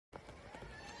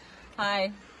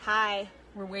Hi. Hi.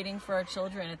 We're waiting for our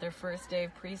children at their first day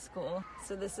of preschool.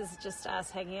 So this is just us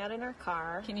hanging out in our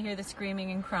car. Can you hear the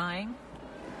screaming and crying?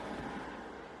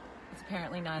 It's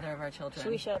apparently neither of our children.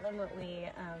 Should we show them what we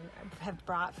have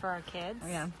brought for our kids? Oh,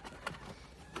 yeah.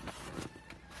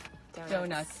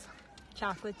 Donuts.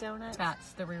 Chocolate donuts.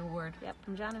 That's the reward. Yep,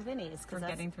 from John and Vinny's. For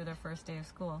getting through their first day of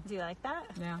school. Do you like that?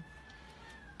 Yeah.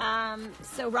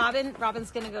 So Robin's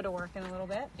going to go to work in a little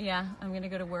bit. Yeah, I'm going to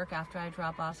go to work after I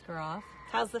drop Oscar off.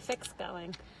 How's the fix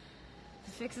going?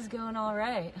 The fix is going all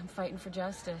right. I'm fighting for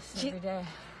justice every day.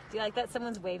 Do you like that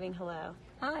someone's waving hello?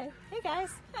 Hi. Hey, guys.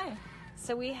 Hi.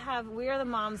 So we are the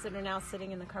moms that are now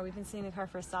sitting in the car. We've been sitting in the car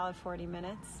for a solid 40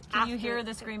 minutes. Can you hear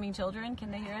the screaming children?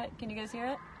 Can they hear it? Can you guys hear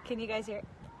it? Can you guys hear it?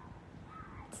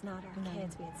 It's not our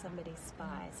kids. We had somebody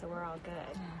spy, so we're all good.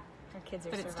 Yeah. Our kids are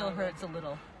surviving. But it still hurts a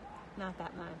little. Not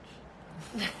that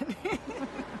much.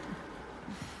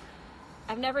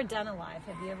 I've never done a live.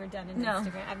 Have you ever done an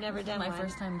Instagram? I've never done one. My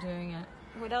first time doing it.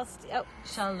 What else?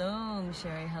 Shalom,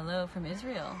 Shiri. Hello from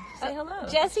Israel. Say hello.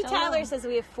 Jesse Tyler says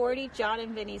we have 40 John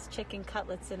and Vinny's chicken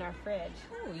cutlets in our fridge.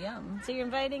 Oh, yum. So you're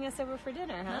inviting us over for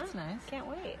dinner, huh? That's nice. Can't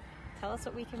wait. Tell us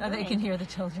what we can bring. They can hear the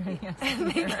children. Yes.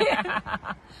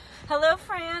 Hello,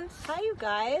 friends. Hi, you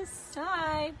guys.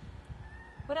 Hi.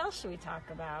 What else should we talk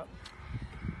about?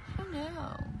 I don't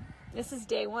know. This is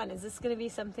day one. Is this going to be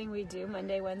something we do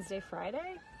Monday, Wednesday,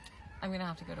 Friday? I'm going to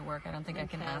have to go to work. I don't think I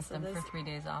can ask them for 3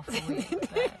 days off a week.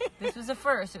 This was a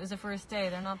first. It was the first day.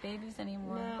 They're not babies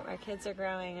anymore. No, our kids are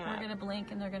growing up. We're going to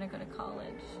blink and they're going to go to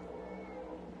college.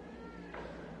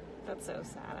 That's so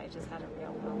sad. I just had a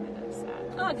real moment of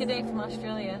sadness. Oh, good day from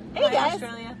Australia. Hey, Hi, guys.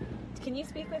 Australia. Can you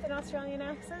speak with an Australian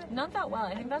accent? Not that well.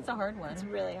 I think that's a hard one. It's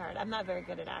really hard. I'm not very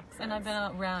good at accents. And I've been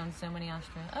around so many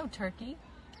Australians. Oh, Turkey.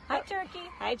 Hi, Turkey.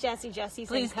 Hi, Jesse. Jesse,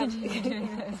 please continue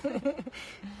doing this.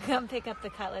 Come pick up the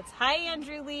cutlets. Hi,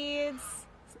 Andrew Leeds.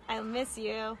 I miss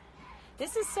you.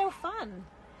 This is so fun.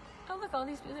 Oh, look, all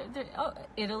these. Oh,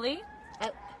 Italy.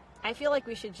 I feel like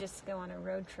we should just go on a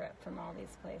road trip from all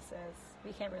these places.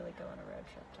 We can't really go on a road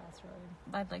trip to Australia.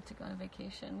 I'd like to go on a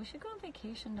vacation. We should go on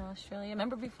vacation to Australia.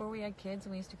 Remember before we had kids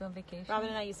and we used to go on vacation? Robin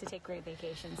and I used to take great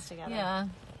vacations together. Yeah.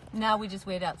 Now we just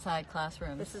wait outside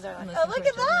classrooms. This is our Oh, look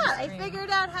at that! I figured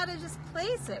out how to just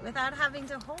place it without having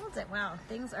to hold it. Wow,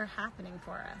 things are happening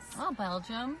for us. Oh,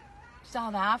 Belgium,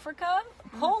 South Africa,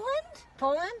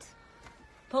 Poland.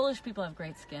 Polish people have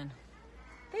great skin.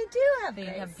 They do have They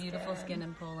have beautiful skin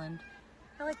in Poland.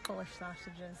 I like Polish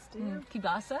sausages. Do you?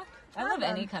 Kielbasa? I love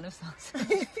any kind of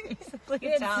sausage. Basically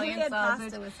Italian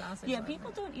sausage. Pasta with sausage. Yeah,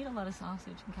 people don't eat a lot of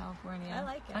sausage in California. I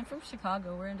like it. I'm from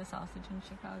Chicago. We're into sausage in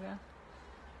Chicago.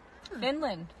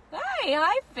 Finland.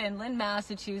 Hi, Finland.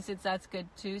 Massachusetts, that's good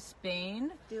too.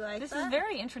 Spain. Do you like this that? This is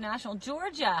very international.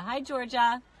 Georgia. Hi,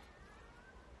 Georgia.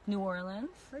 New Orleans.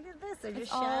 Look at this. They're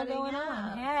just all shouting going out.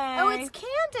 on. Hey. Oh, it's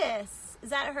Candace.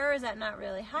 Is that her or is that not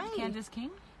really? Hi. Candace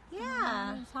King?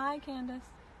 Yeah. Hi, Candace.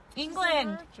 She's England.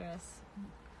 an actress.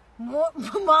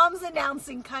 Moms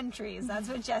announcing countries. That's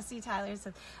what Jesse Tyler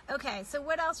said. Okay, so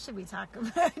what else should we talk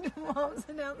about? Moms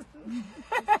announcing.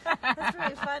 That's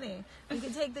really funny. We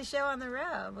could take the show on the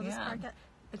road. We'll just park at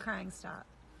the crying stop.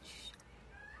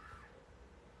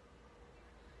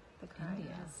 The crying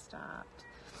has stopped.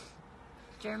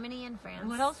 Germany and France.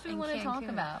 What else do we want to talk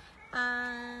about? Do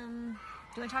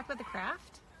you want to talk about the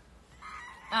craft?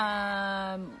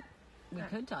 We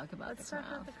could talk about Let's the craft.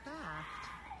 talk about the craft.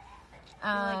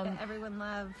 I feel like everyone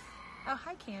love. Oh,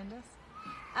 hi, Candace.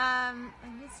 I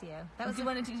miss you. That was. Do you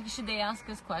want to? Should they ask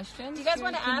us questions? Do you guys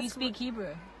want to ask? Can you speak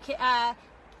Hebrew?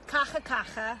 Kacha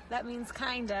kacha. That means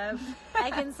kind of. I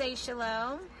can say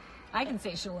shalom. I can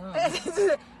say shalom.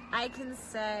 I can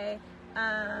say.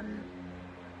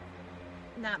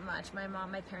 Not much.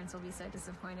 My parents will be so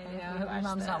disappointed. Yeah, if we watch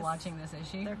mom's this. not watching this, is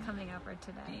she? They're coming over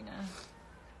today.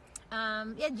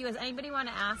 Dina. Yeah. Does anybody want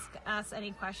to ask us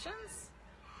any questions?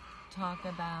 Talk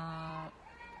about.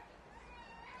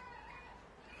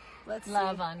 Let's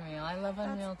love see. Unreal. I love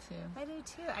Unreal too. I do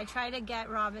too. I tried to get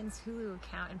Robin's Hulu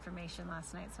account information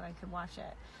last night so I could watch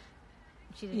it.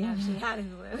 She didn't know she had a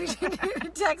Hulu. I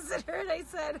texted her and I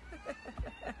said,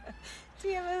 "Do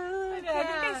you have a Hulu account?" I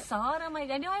think I saw it on my.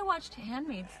 I know I watched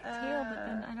Handmaid's Tale, but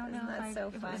then I don't know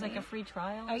if it was like a free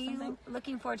trial. Are or something. you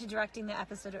looking forward to directing the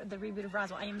episode, the reboot of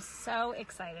Roswell? I am so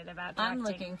excited about directing. I'm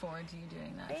looking forward to you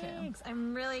doing that too. Thanks.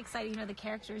 I'm really excited. You know, the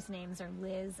characters' names are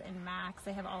Liz and Max.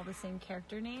 They have all the same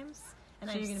character names. And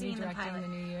So I've you're going to be seen the directing pilot. the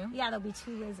new you? Yeah, there'll be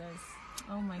 2 Lizzes.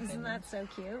 Oh my goodness. Isn't that so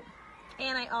cute?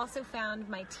 And I also found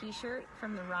my t-shirt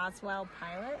from the Roswell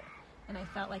pilot, and I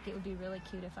felt like it would be really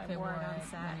cute if I wore it on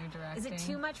set. When you're Is it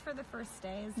directing. too much for the first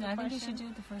day? No, I think you should do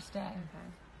it the first day. Okay.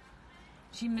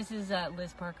 She misses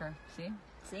Liz Parker. See?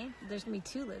 See? There's going to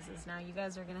be 2 Liz's now. You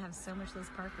guys are going to have so much Liz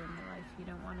Parker in your life. You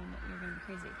don't want to, you're going to be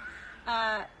crazy.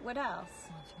 What else?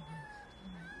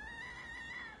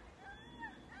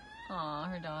 Aw,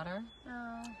 her daughter.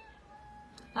 Oh.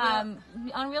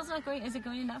 Unreal's not going. Is it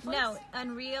going to Netflix? No,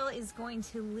 Unreal is going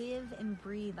to live and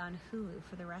breathe on Hulu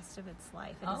for the rest of its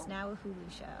life. It is now a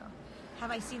Hulu show.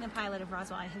 Have I seen the pilot of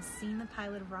Roswell? I have seen the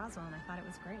pilot of Roswell, and I thought it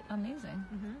was great. Amazing.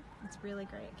 It's really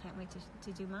great. Can't wait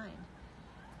to do mine.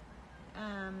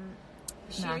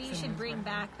 Shiri, you should bring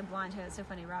back the blonde hair. It's so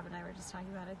funny. Rob and I were just talking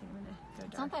about it. I think I'm gonna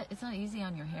go dark. It's not easy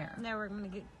on your hair. No, we're gonna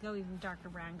go even darker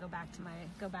brown. Go back to my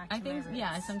I think my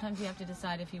roots. sometimes you have to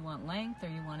decide if you want length or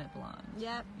you want it blonde.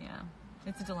 Yep. Yeah.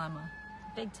 It's a dilemma.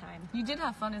 Big time. You did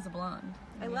have fun as a blonde.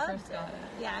 I loved it.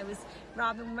 Yeah, I was.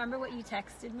 Robin, remember what you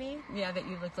texted me? Yeah, that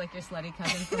you looked like your slutty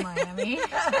cousin from Miami.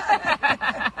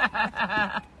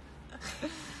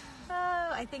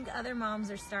 Oh, I think other moms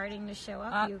are starting to show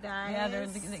up, you guys. Yeah,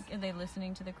 are they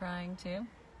listening to the crying too?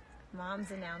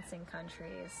 Moms Announcing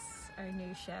Countries, our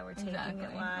new show. We're taking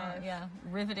it live. Yeah,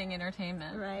 riveting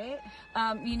entertainment. Right?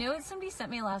 You know what somebody sent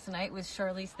me last night was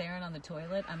Charlize Theron on the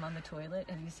toilet. I'm on the toilet.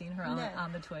 Have you seen her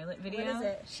on the toilet video? What is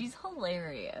it? She's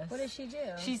hilarious. What does she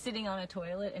do? She's sitting on a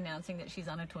toilet announcing that she's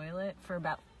on a toilet for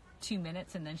about 2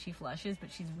 minutes and then she flushes, but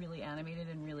she's really animated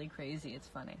and really crazy. It's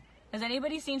funny. Has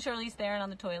anybody seen Charlize Theron on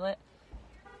the toilet?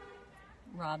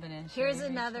 Robin and Shiri. Here's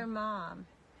another mom.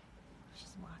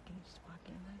 She's walking.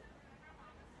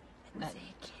 It was a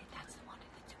kid. That's the one.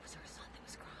 It was her son that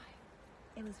was crying.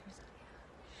 It was her son.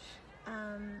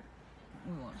 Yeah.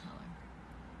 We won't tell her.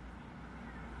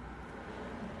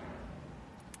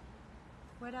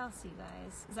 What else, you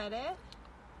guys? Is that it?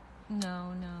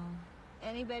 No.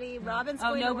 Anybody? No. Robin's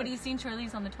going nobody's seen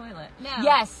Charlize on the toilet. No.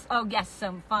 Yes. Oh, yes.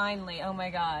 So finally. Oh my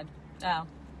God. Oh.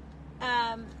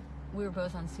 We were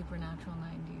both on Supernatural 90s.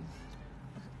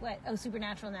 What? Oh,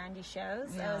 Supernatural 90s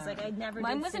shows? Yeah. I was like, I'd never did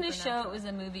Mine wasn't a show, it was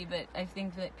a movie, but I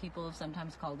think that people have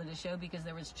sometimes called it a show because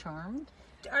there was Charmed.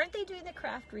 Aren't they doing the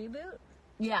Craft reboot?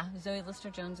 Yeah, Zoe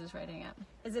Lister-Jones is writing it.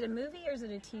 Is it a movie or is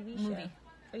it a TV show? Movie.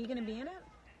 Are you going to be in it?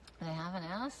 They haven't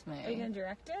asked me. Are you going to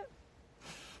direct it?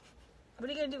 What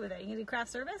are you going to do with it? Are you going to do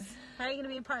craft service? How are you going to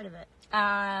be a part of it?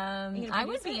 I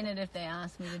would be in it if they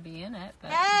asked me to be in it.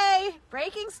 But hey,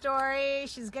 breaking story.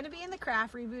 She's going to be in the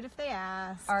Craft reboot if they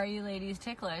ask. Are you ladies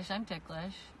ticklish? I'm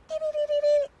ticklish.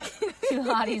 Two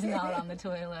hotties not on the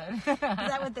toilet. Is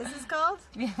that what this is called?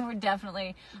 Yeah, we're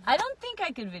definitely. I don't think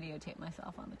I could videotape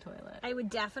myself on the toilet.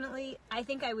 I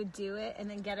think I would do it and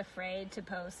then get afraid to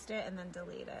post it and then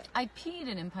delete it. I peed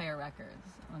in Empire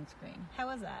Records on screen. How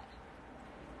was that?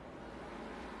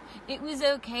 It was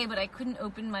okay, but I couldn't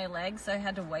open my legs, so I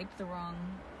had to wipe the wrong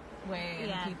way,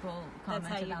 and people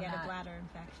commented on that. That's how you get a bladder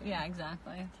infection. Yeah,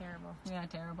 exactly. Terrible. Yeah,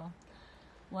 terrible.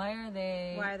 Why are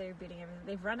they rebooting everything?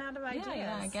 They've run out of ideas.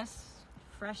 Yeah, I guess.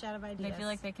 Fresh out of ideas. They feel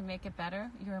like they can make it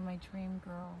better. You're my dream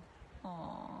girl.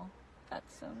 Aw,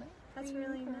 that's so nice. That's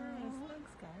really nice.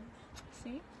 Thanks, guys.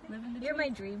 See? Living the dream. You're my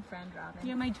dream friend, Robin.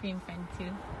 You're my dream friend,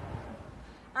 too.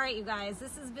 All right, you guys,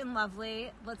 this has been lovely.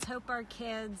 Let's hope our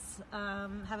kids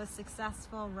have a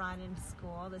successful run in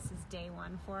school. This is day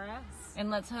 1 for us. And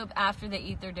let's hope after they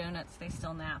eat their donuts, they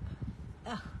still nap.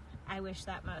 Ugh, I wish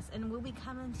that most. And we'll be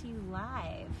coming to you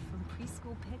live from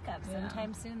preschool pickup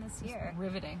sometime soon this year.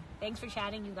 Riveting. Thanks for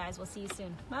chatting, you guys. We'll see you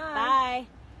soon. Bye. Bye.